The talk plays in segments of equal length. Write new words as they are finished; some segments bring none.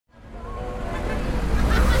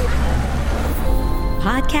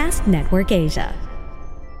Podcast Network Asia.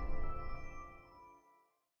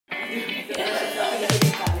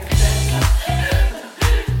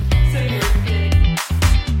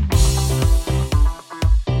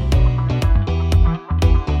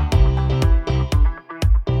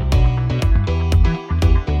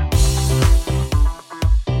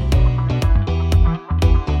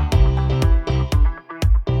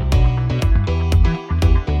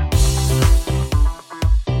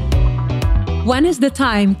 When is the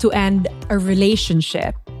time to end a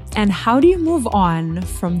relationship? And how do you move on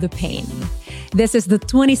from the pain? This is the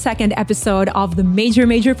 22nd episode of the Major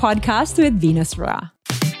Podcast with Venus Ra.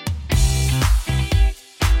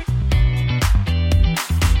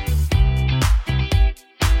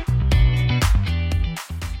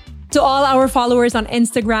 To all our followers on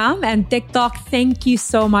Instagram and TikTok, thank you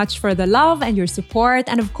so much for the love and your support.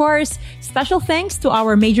 And of course, special thanks to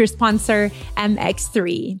our major sponsor,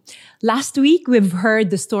 MX3. Last week, we've heard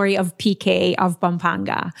the story of PK of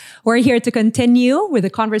Pampanga. We're here to continue with the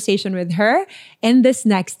conversation with her in this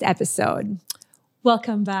next episode.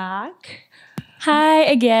 Welcome back. Hi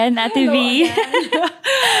again, Ate V.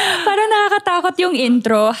 Parang nakakatakot yung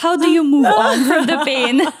intro. How do you move on from the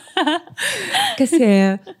pain?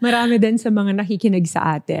 Kasi marami din sa mga nakikinig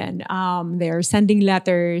sa atin. They're sending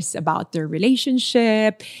letters about their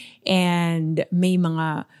relationship and may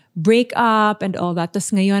mga break-up and all that.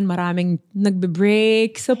 Tapos ngayon, maraming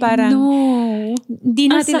nagbe-break. So parang,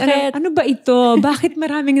 di natin alam, ano ba ito? Bakit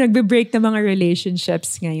maraming nagbe-break na mga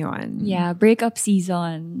relationships ngayon? Yeah, breakup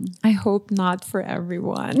season. I hope not for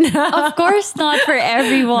everyone. Of course not for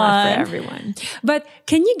everyone. Not for everyone. But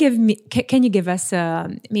can you give us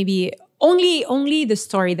maybe only the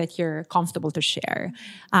story that you're comfortable to share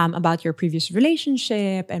about your previous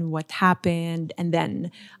relationship and what happened, and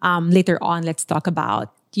then later on let's talk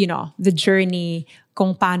about the journey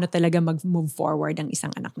kung paano talaga mag-move forward ang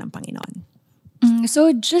isang anak ng Panginoon.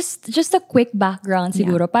 So just a quick background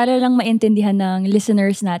siguro para lang maintindihan ng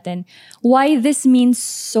listeners natin why this means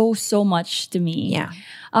so much to me. Yeah.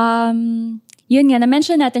 Yun nga,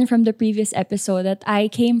 na-mention natin from the previous episode that I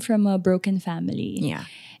came from a broken family. Yeah.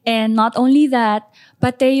 And not only that,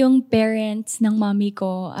 pati yung parents ng mommy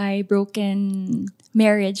ko ay broken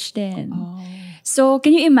marriage din. Oh. So,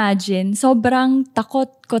 can you imagine? Sobrang takot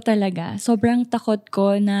ko talaga. Sobrang takot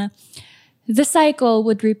ko na the cycle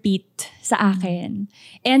would repeat sa akin.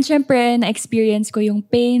 And syempre, na-experience ko yung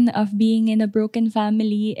pain of being in a broken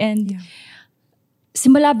family. And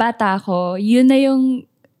simula bata ako, yun na yung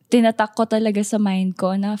tinatak ko talaga sa mind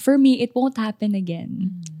ko na for me, it won't happen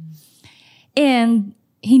again. And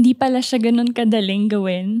hindi pala siya ganun kadaling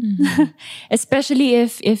gawin. Especially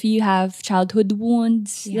if you have childhood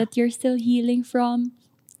wounds that you're still healing from.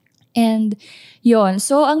 And yon.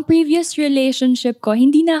 So, ang previous relationship ko,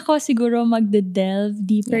 hindi na ako siguro magde-delve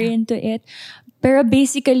deeper into it. Pero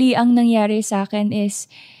basically, ang nangyari sa akin is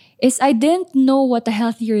I didn't know what a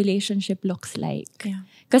healthy relationship looks like.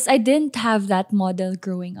 Because I didn't have that model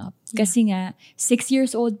growing up. Kasi nga, 6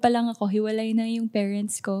 years old pa lang ako, hiwalay na yung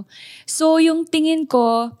parents ko. So, yung tingin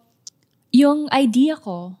ko, yung idea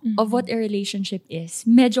ko of what a relationship is,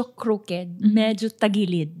 medyo crooked, medyo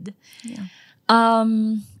tagilid.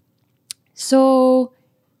 So,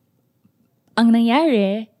 ang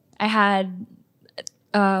nangyari, I had,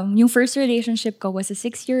 yung first relationship ko was a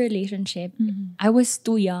 6-year relationship. I was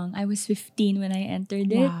too young. I was 15 when I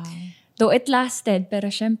entered it. Though it lasted,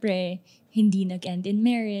 pero syempre, hindi nag-end in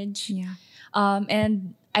marriage.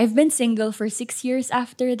 And I've been single for 6 years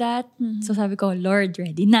after that. So sabi ko, Lord,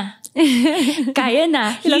 ready na. Kaya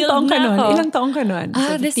na. Ilang taong ka nun?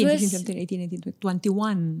 So this 15, was 16, 17, 18,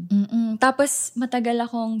 21. Tapos matagal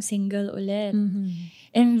akong single ulit.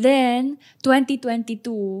 And then, 2022,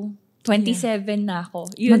 27 na ako.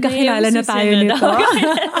 Magkakilala na tayo nito.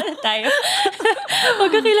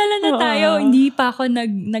 Magkakilala na tayo. Hindi pa ako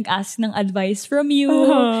nag-ask ng advice from you.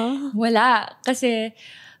 Wala. Kasi,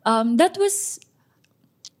 that was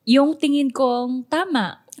yung tingin kong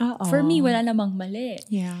tama. For me, wala namang mali.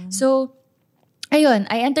 So, ayun,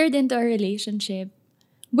 I entered into a relationship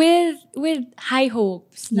with high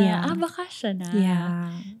hopes na, baka siya na.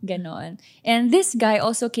 Ganon. And this guy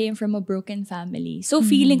also came from a broken family. So,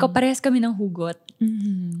 feeling ko, parehas kami ng hugot.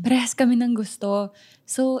 Parehas kami ng gusto.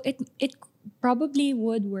 So, it probably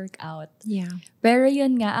would work out. Pero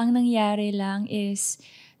yun nga, ang nangyari lang is,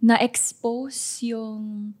 na-expose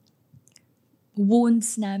yung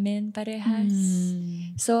wounds namin parehas.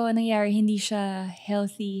 So, nangyari, hindi siya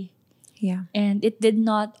healthy. And it did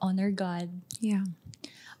not honor God.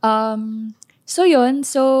 So, yun.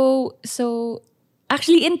 So,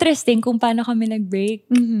 actually interesting kung paano kami nag-break.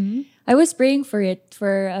 Mm-hmm. I was praying for it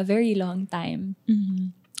for a very long time.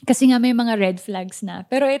 Mm-hmm. Kasi nga may mga red flags na.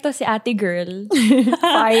 Pero ito si ate girl,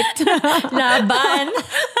 fight, laban.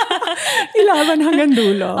 Ilaban hanggang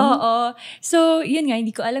dulo. Oo. So, yun nga, hindi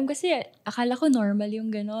ko alam kasi akala ko normal yung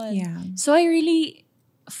ganon. Yeah. So, I really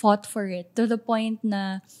fought for it to the point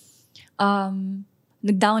na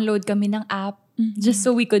nag-download kami ng app just so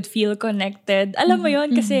we could feel connected. Alam mo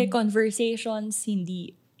yun, kasi conversations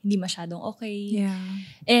hindi masyadong okay. Yeah.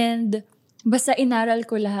 And basta inaral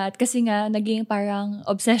ko lahat kasi nga naging parang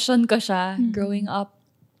obsession ko siya growing up.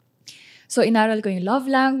 So, inaral ko yung love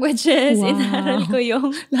languages, Wow. inaral ko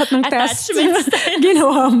yung Lahat ng tests attachment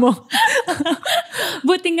ginawa mo.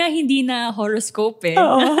 Buti nga hindi na horoscope eh.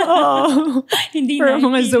 Oo. Hindi Or na.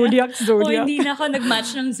 mga hindi zodiac. Na, hindi na ako nag-match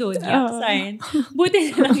ng zodiac sign. Buti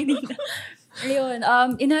na lang hindi na. Ayun,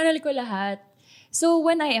 inaral ko lahat. So,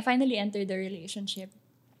 when I finally entered the relationship,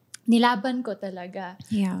 nilaban ko talaga.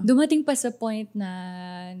 Yeah. Dumating pa sa point na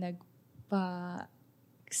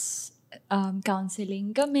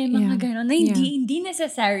counseling kami, mga ganon, na hindi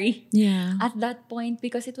necessary Yeah. at that point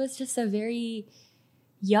because it was just a very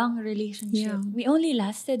young relationship. Yeah. We only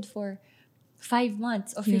lasted for 5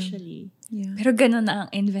 months officially. Yeah. Pero ganon na ang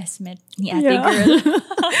investment ni ate Yeah. girl.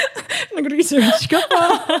 Nag-research ka pa.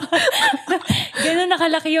 Ganon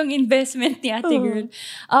nakalaki yung investment ni ate girl.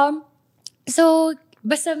 So,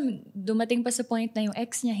 basta dumating pa sa point na yung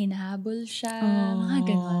ex niya, hinahabol siya, mga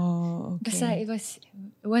ganon. Okay. Basta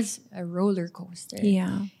it was a roller coaster.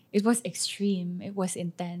 Yeah. It was extreme. It was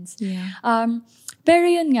intense. Yeah. Pero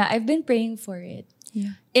yun nga, I've been praying for it.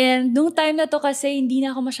 Yeah. And nung time na to kasi, hindi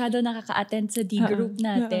na ako masyado nakaka-attend sa D-group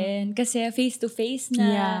natin. Kasi face-to-face na.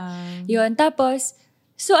 Yeah. Yun. Tapos,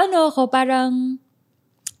 so ako, parang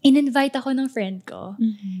in-invite ako ng friend ko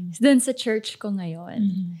dun sa church ko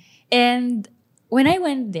ngayon. And when I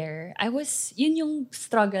went there, yun yung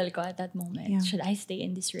struggle ko at that moment. Yeah. Should I stay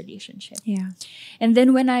in this relationship? Yeah. And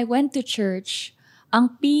then when I went to church,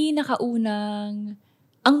 ang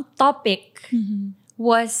topic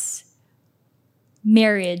was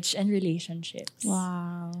marriage and relationships.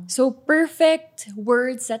 Wow. So perfect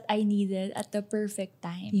words that I needed at the perfect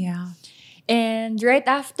time. Yeah. And right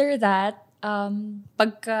after that,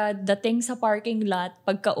 pagkadating sa parking lot,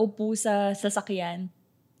 pagkaupo sa sasakyan,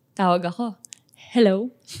 tawag ako,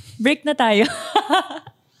 hello, break na tayo.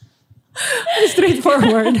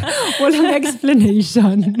 Straightforward. Walang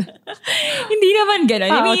explanation. Hindi naman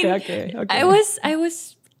gano'n. I mean, okay. I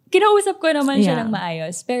was, kinausap ko naman siya Yeah. ng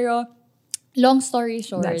maayos. Pero, long story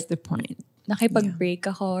short, That's the point. nakipag-break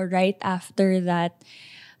ako right after that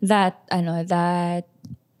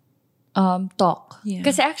talk. Yeah.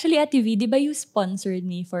 Kasi actually, Ate V, di ba you sponsored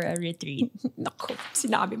me for a retreat? Naku,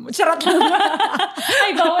 sinabi mo. Charot lang.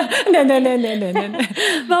 Ay, bawal. No.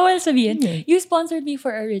 Bawal sabihin. You sponsored me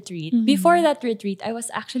for a retreat. Before that retreat, I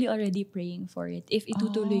was actually already praying for it. If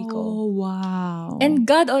itutuloy ko. Oh, wow. And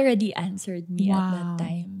God already answered me at that Wow.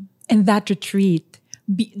 time. And that retreat.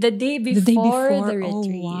 The day before the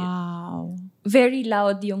retreat. Oh, wow. Very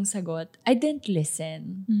loud yung sagot. I didn't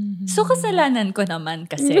listen. So, kasalanan ko naman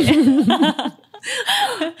kasi.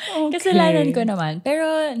 Kasalanan ko naman.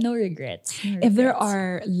 Pero, no regrets. If there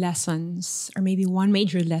are lessons, or maybe one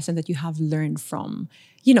major lesson that you have learned from,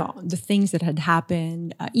 the things that had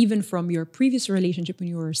happened, even from your previous relationship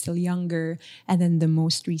when you were still younger, and then the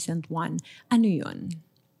most recent one, ano yun?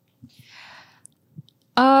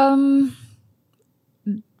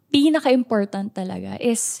 Pinaka-important talaga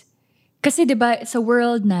is, kasi diba sa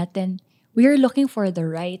world natin, we are looking for the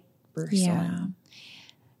right person. Yeah.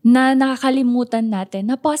 Na nakakalimutan natin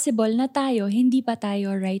na possible na hindi pa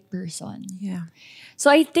tayo right person. Yeah.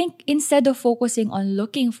 So I think instead of focusing on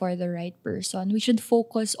looking for the right person, we should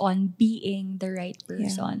focus on being the right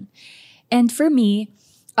person. And for me,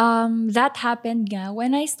 that happened nga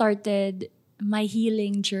when I started my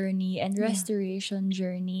healing journey and restoration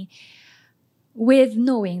journey with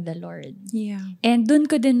knowing the Lord. Yeah. And dun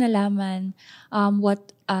ko din nalaman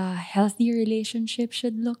what a healthy relationship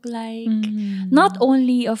should look like. Not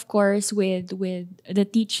only, of course, with the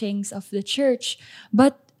teachings of the church,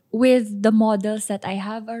 but with the models that I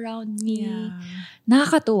have around me. Yeah.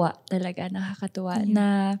 Nakakatuwa talaga,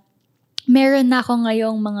 na meron na ako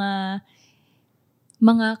ngayong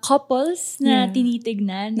mga couples na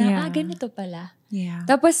tinitignan na, ganito pala. Yeah.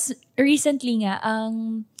 Tapos, recently nga,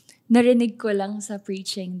 ang narinig ko lang sa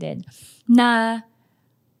preaching din, na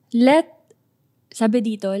sabi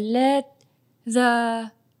dito, let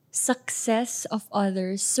the success of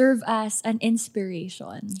others serve as an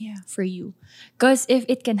inspiration for you. Because if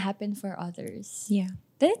it can happen for others,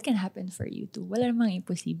 then it can happen for you too. Wala namang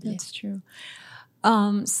imposible. That's true.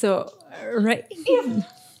 Right.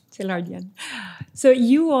 Si Lord yan. So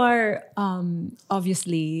you are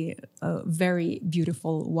obviously a very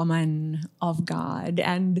beautiful woman of God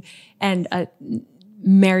and at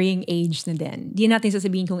marrying age na din. Di natin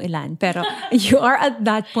sasabihin kung ilan, pero you are at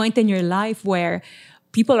that point in your life where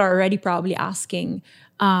people are already probably asking,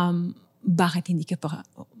 bakit hindi ka pa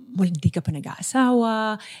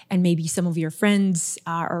nag-aasawa, and maybe some of your friends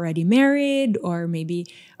are already married or maybe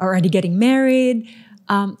already getting married.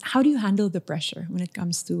 How do you handle the pressure when it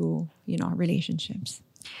comes to, relationships?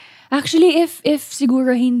 Actually, if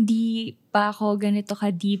siguro hindi pa ako ganito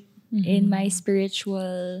ka-deep in my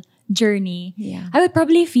spiritual journey, I would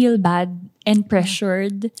probably feel bad and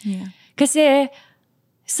pressured. Yeah. Kasi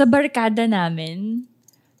sa barkada namin,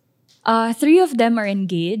 3 of them are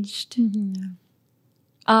engaged.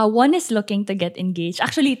 One is looking to get engaged.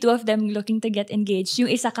 Actually, 2 of them looking to get engaged.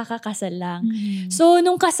 Yung isa kakakasal lang. So,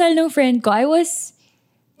 nung kasal ng friend ko, I was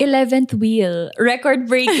 11th wheel.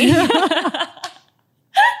 Record-breaking.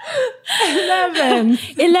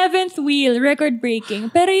 11th wheel. Record-breaking.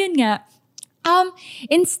 Pero yun nga,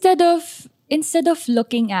 instead of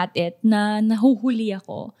looking at it na nahuhuli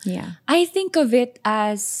ako, I think of it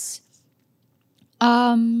as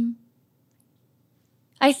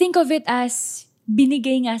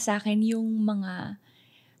binigay nga sa akin yung mga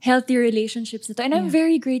healthy relationships na to. And I'm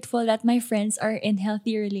very grateful that my friends are in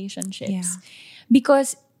healthy relationships. Yeah.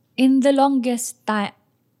 Because for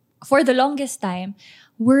the longest time,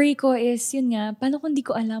 worry ko is, yun nga, paano kung di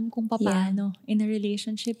ko alam kung paano in a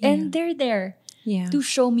relationship? Yeah. And they're there to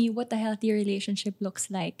show me what a healthy relationship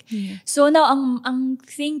looks like. Yeah. So now, ang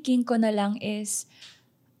thinking ko na lang is,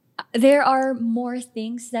 there are more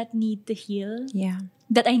things that need to heal. Yeah.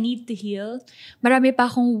 That I need to heal. Marami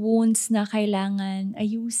pa akong wounds na kailangan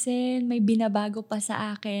ayusin, may binabago pa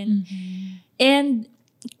sa akin. And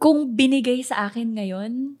kung binigay sa akin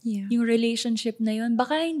ngayon, yung relationship na yun,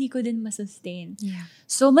 baka hindi ko din masustain. Yeah.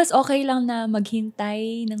 So, mas okay lang na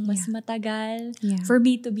maghintay ng mas matagal for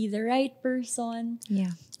me to be the right person.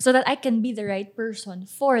 Yeah. So that I can be the right person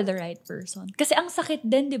for the right person. Kasi ang sakit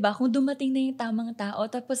din, di ba? Kung dumating na yung tamang tao,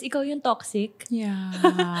 tapos ikaw yung toxic. Yeah.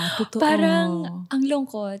 Totoo. Parang ang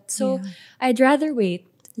lungkot. So, I'd rather wait.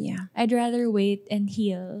 Yeah. I'd rather wait and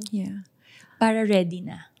heal. Yeah. Para ready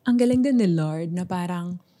na. Ang galing din ni Lord na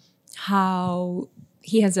parang how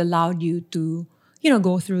He has allowed you to,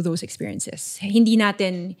 go through those experiences. Hindi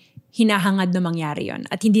natin hinahangad na mangyari yon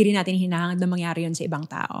at hindi rin natin hinahangad na mangyari yon sa ibang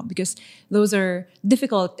tao because those are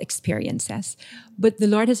difficult experiences. But the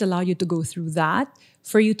Lord has allowed you to go through that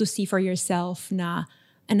for you to see for yourself na,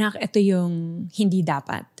 anak, ito yung hindi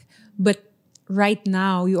dapat. But right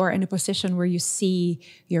now, you are in a position where you see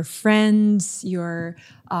your friends,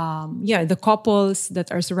 the couples that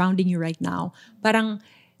are surrounding you right now. Parang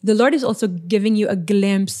the Lord is also giving you a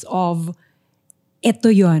glimpse of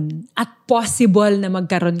ito yon at possible na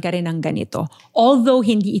magkaroon ka rin ng ganito. Although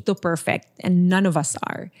hindi ito perfect and none of us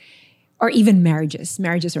are. Or even marriages.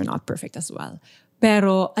 Marriages are not perfect as well.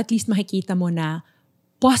 Pero at least makikita mo na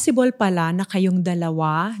possible pala na kayong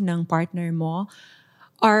dalawa ng partner mo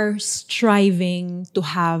are striving to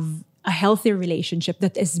have a healthy relationship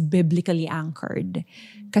that is biblically anchored.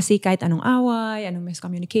 Kasi kahit anong away, anong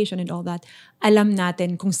miscommunication and all that, alam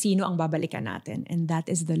natin kung sino ang babalikan natin. And that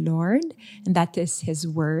is the Lord. And that is His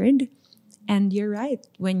Word. And you're right.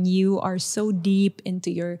 When you are so deep into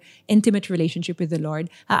your intimate relationship with the Lord,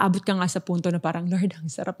 aabot ka nga sa punto na parang, Lord, ang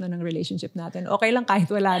sarap na ng relationship natin. Okay lang kahit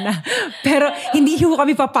wala na. Pero hindi ho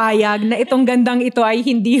kami papayag na itong gandang ito ay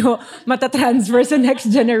hindi ho matatransfer sa next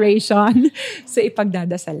generation. So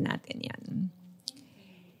ipagdadasal natin yan.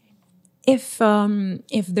 If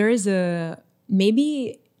there is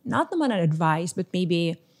maybe, not naman an advice, but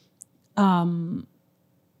maybe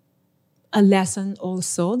a lesson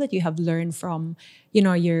also that you have learned from,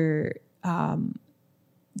 your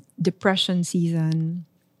depression season.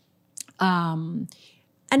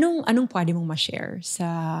 Anong pwede mong ma-share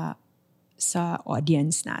sa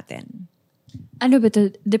audience natin? Ano ba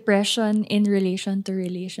to? Depression in relation to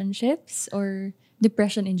relationships or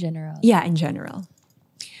depression in general? Yeah, in general.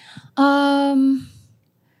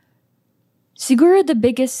 Siguro the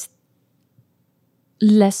biggest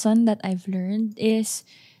lesson that I've learned is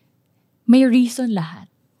may reason lahat.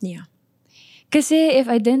 Yeah. Kasi if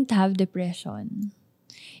I didn't have depression,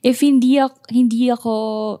 if hindi ako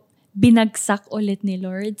binagsak ulit ni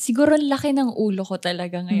Lord, siguro ang laki ng ulo ko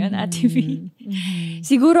talaga ngayon, Ate V.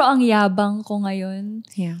 Siguro ang yabang ko ngayon.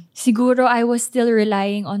 Yeah. Siguro I was still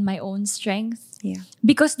relying on my own strength. Yeah.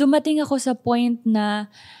 Because dumating ako sa point na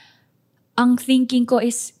ang thinking ko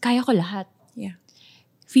is, kaya ko lahat. Yeah.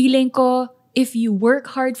 Feeling ko, if you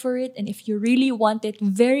work hard for it and if you really want it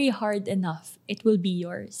very hard enough, it will be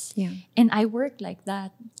yours. Yeah. And I worked like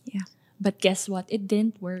that. Yeah. But guess what? It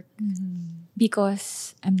didn't work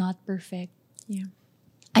because I'm not perfect. Yeah.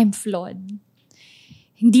 I'm flawed.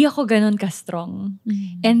 Hindi ako ganun ka-strong.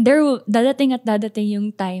 And dadating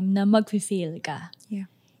yung time na mag-fail ka. Yeah.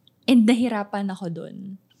 And nahirapan ako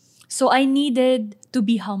dun. So I needed to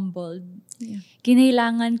be humbled. Yeah.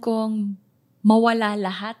 Kinailangan kong mawala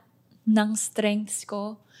lahat ng strengths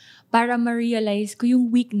ko para ma-realize ko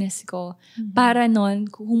yung weakness ko. Para nun,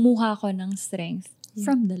 humuha ko ng strength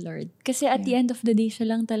from the Lord. Kasi at the end of the day, siya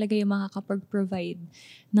lang talaga yung makakapag-provide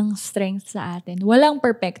ng strength sa atin. Walang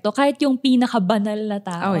perfecto. Kahit yung pinakabanal na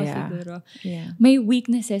tao siguro. Yeah. May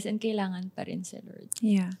weaknesses and kailangan pa rin si Lord.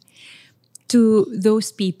 Yeah. To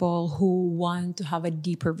those people who want to have a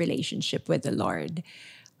deeper relationship with the Lord,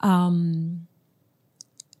 anong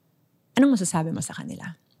masasabi mo sa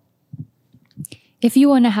kanila? If you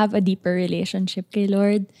want to have a deeper relationship kay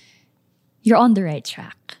Lord, you're on the right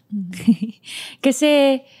track.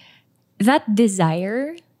 Kasi that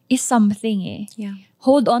desire is something eh. Yeah.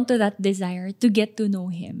 Hold on to that desire to get to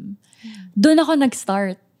know Him. Doon ako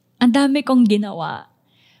nag-start. Ang dami kong ginawa.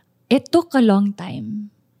 It took a long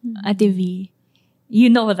time. Ate V, you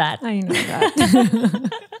know that. I know that.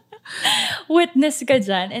 Witness ka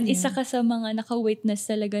dyan. And isa ka sa mga naka-witness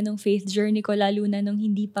talaga ng faith journey ko, lalo na nung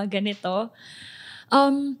hindi pa ganito.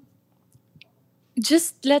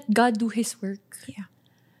 Just let God do His work. Yeah.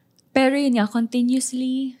 Pero yun nga,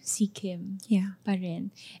 continuously seek Him. Yeah. Pa rin.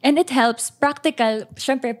 And it helps. Practical.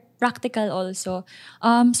 Syempre, practical also.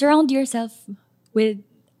 Surround yourself with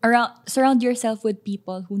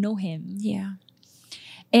people who know Him. Yeah.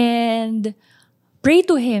 And pray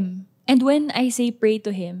to Him. And when I say pray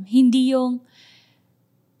to Him, hindi yung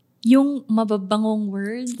mababangong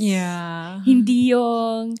words. Yeah. Hindi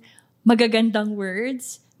yung magagandang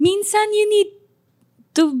words. Minsan, you need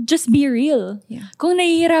to just be real. Yeah. Kung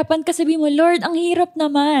nahihirapan ka, sabi mo, Lord, ang hirap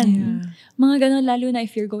naman. Yeah. Mga ganun, lalo na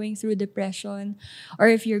if you're going through depression or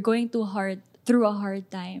if you're going through a hard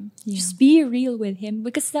time. Yeah. Just be real with Him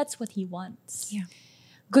because that's what He wants. Yeah.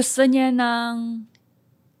 Gusto niya ng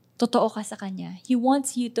totoo ka sa Kanya. He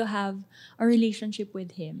wants you to have a relationship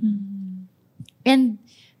with Him. And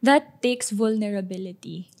that takes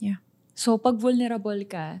vulnerability. Yeah. So, pag vulnerable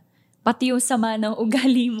ka, pati yung sama ng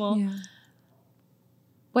ugali mo,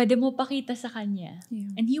 pwede mo pakita sa Kanya.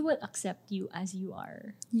 Yeah. And He will accept you as you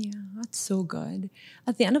are. Yeah, that's so good.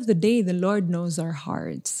 At the end of the day, the Lord knows our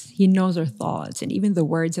hearts. He knows our thoughts and even the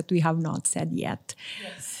words that we have not said yet.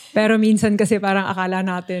 Yes. Pero minsan kasi parang akala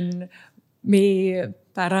natin may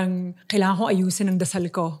parang kailangan ko ayusin ang dasal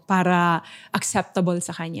ko para acceptable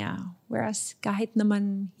sa Kanya. Whereas kahit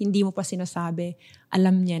naman hindi mo pa sinasabi,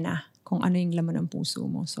 alam niya na kung ano yung laman ng puso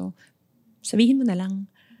mo. So, sabihin mo na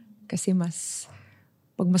lang. Kasi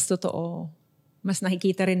pag mas totoo, mas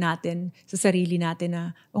nakikita rin natin sa sarili natin na,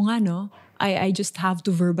 o nga no, I just have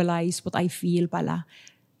to verbalize what I feel pala.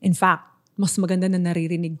 In fact, mas maganda na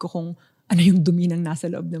naririnig ko kung ano yung dumi ng nasa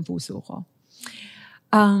loob ng puso ko.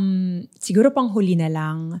 Siguro pang huli na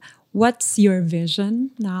lang, what's your vision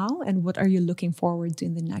now and what are you looking forward to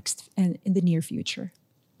in the near future?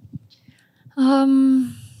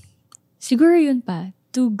 Siguro yun pa,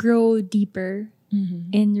 to grow deeper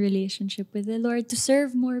in relationship with the Lord, to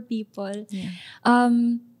serve more people. Yeah.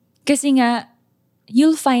 Kasi nga,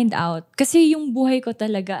 you'll find out. Kasi yung buhay ko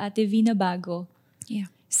talaga, Ate V, na bago.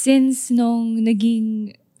 Yeah. Since nung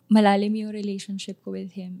naging malalim yung relationship ko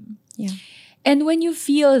with Him. Yeah. And when you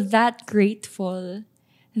feel that grateful,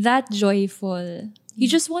 that joyful, you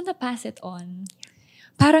just want to pass it on.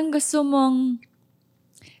 Parang gusto mong,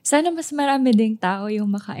 sana mas marami ding tao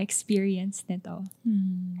yung maka-experience nito.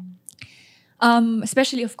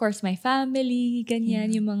 Especially, of course, my family,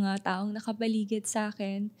 ganyan, yung mga taong nakapaligid sa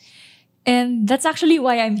akin. And that's actually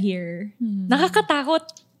why I'm here. Nakakatakot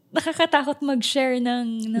mag-share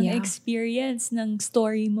ng experience, ng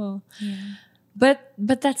story mo. Yeah. But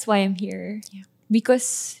that's why I'm here. Yeah.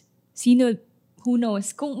 Because who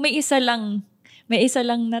knows? Kung may isa lang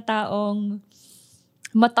na taong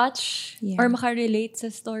matouch or makarelate sa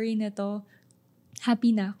story na to,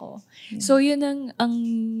 happy na ako. Yeah. So yun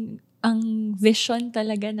ang vision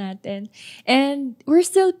talaga natin. And we're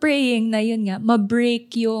still praying na yun nga,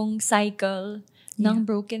 ma-break yung cycle ng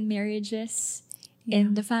broken marriages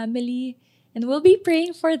in the family. And we'll be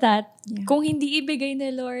praying for that. Yeah. Kung hindi ibigay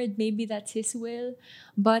ni Lord, maybe that's His will.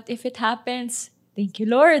 But if it happens, thank you,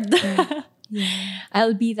 Lord. Yeah. Yeah.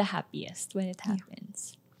 I'll be the happiest when it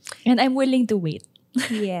happens. And I'm willing to wait.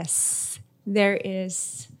 Yes. There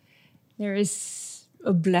is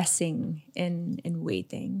a blessing in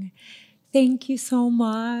waiting. Thank you so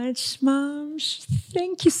much, Ma'am.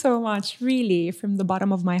 Thank you so much, really, from the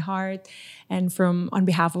bottom of my heart and on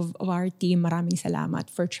behalf of our team, maraming salamat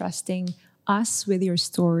for trusting us with your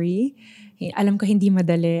story. Alam ko hindi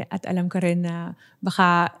madali at alam ko rin na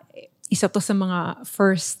baka isa to sa mga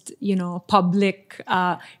first, public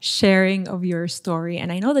sharing of your story.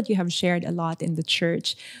 And I know that you have shared a lot in the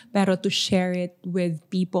church, pero to share it with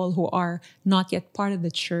people who are not yet part of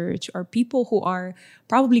the church or people who are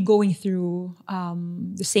probably going through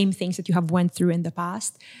the same things that you have went through in the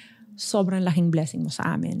past, sobrang laking blessing mo sa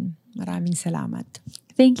amin. Maraming salamat.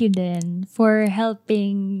 Thank you din for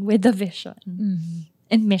helping with the vision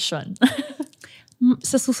and mission.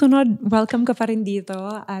 Sa susunod, welcome ka pa rin dito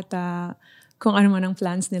at kung ano man ang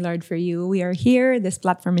plans ni Lord for you, we are here. This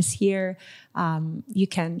platform is here. You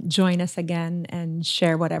can join us again and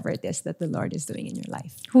share whatever it is that the Lord is doing in your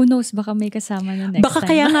life. Who knows, baka may kasama na next Baka time.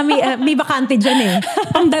 kaya nga may bakante dyan eh.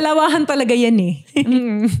 Pangdalawahan talaga yan eh.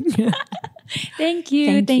 Thank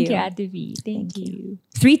you. Thank you. Ate V. Thank you.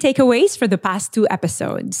 3 takeaways for the past 2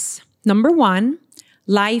 episodes. Number 1,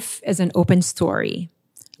 life is an open story.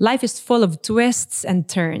 Life is full of twists and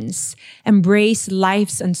turns. Embrace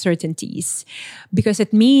life's uncertainties because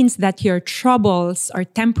it means that your troubles are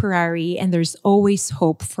temporary and there's always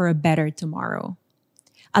hope for a better tomorrow.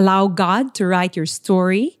 Allow God to write your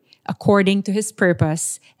story according to His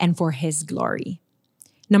purpose and for His glory.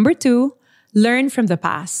 Number 2, learn from the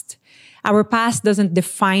past. Our past doesn't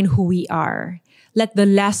define who we are. Let the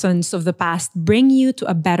lessons of the past bring you to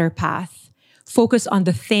a better path. Focus on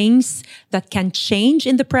the things that can change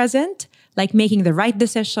in the present, like making the right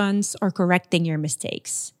decisions or correcting your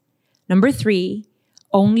mistakes. Number 3,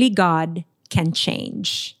 only God can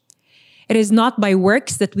change. It is not by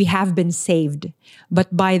works that we have been saved,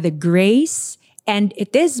 but by the grace, and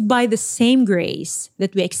it is by the same grace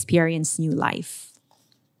that we experience new life.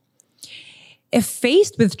 If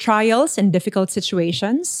faced with trials and difficult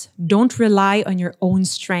situations, don't rely on your own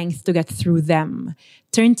strength to get through them.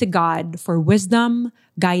 Turn to God for wisdom,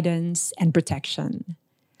 guidance, and protection.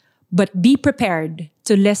 But be prepared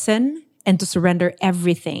to listen and to surrender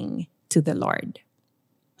everything to the Lord.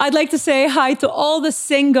 I'd like to say hi to all the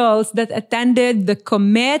singles that attended the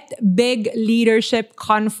Commit Big Leadership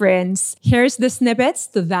Conference. Here's the snippets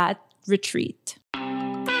to that retreat.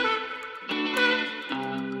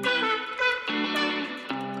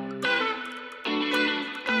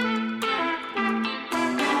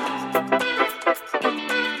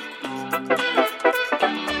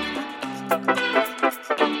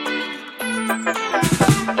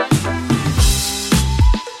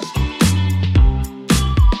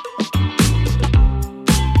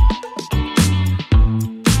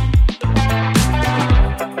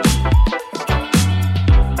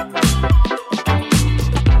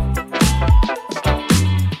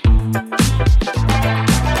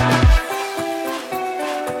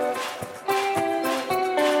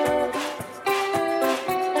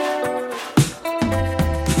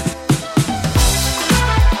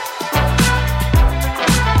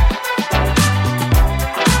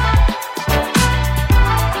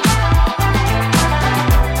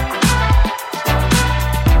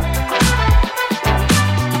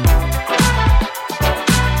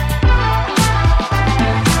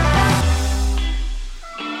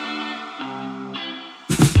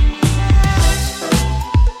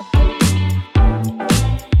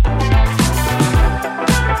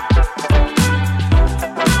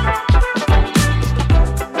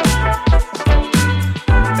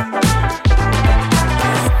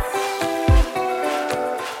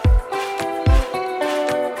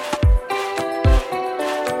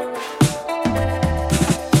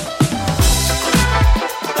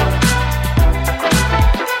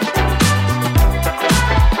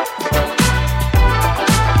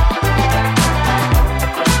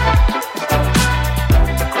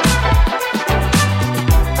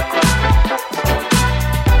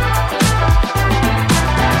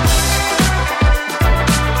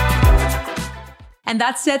 And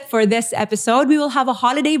that's it for this episode. We will have a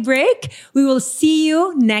holiday break. We will see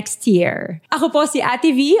you next year. Ako po si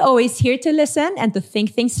Ate V, always here to listen and to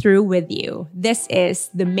think things through with you. This is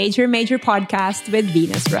the Major Podcast with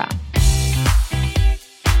Venus Ra.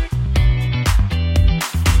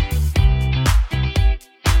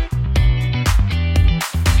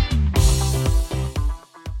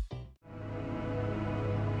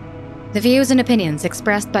 The views and opinions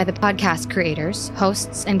expressed by the podcast creators,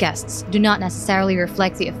 hosts, and guests do not necessarily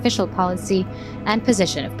reflect the official policy and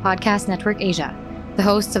position of Podcast Network Asia, the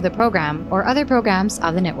hosts of the program, or other programs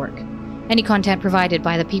of the network. Any content provided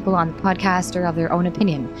by the people on the podcast are of their own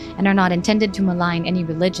opinion and are not intended to malign any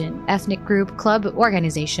religion, ethnic group, club,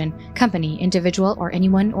 organization, company, individual, or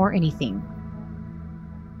anyone or anything.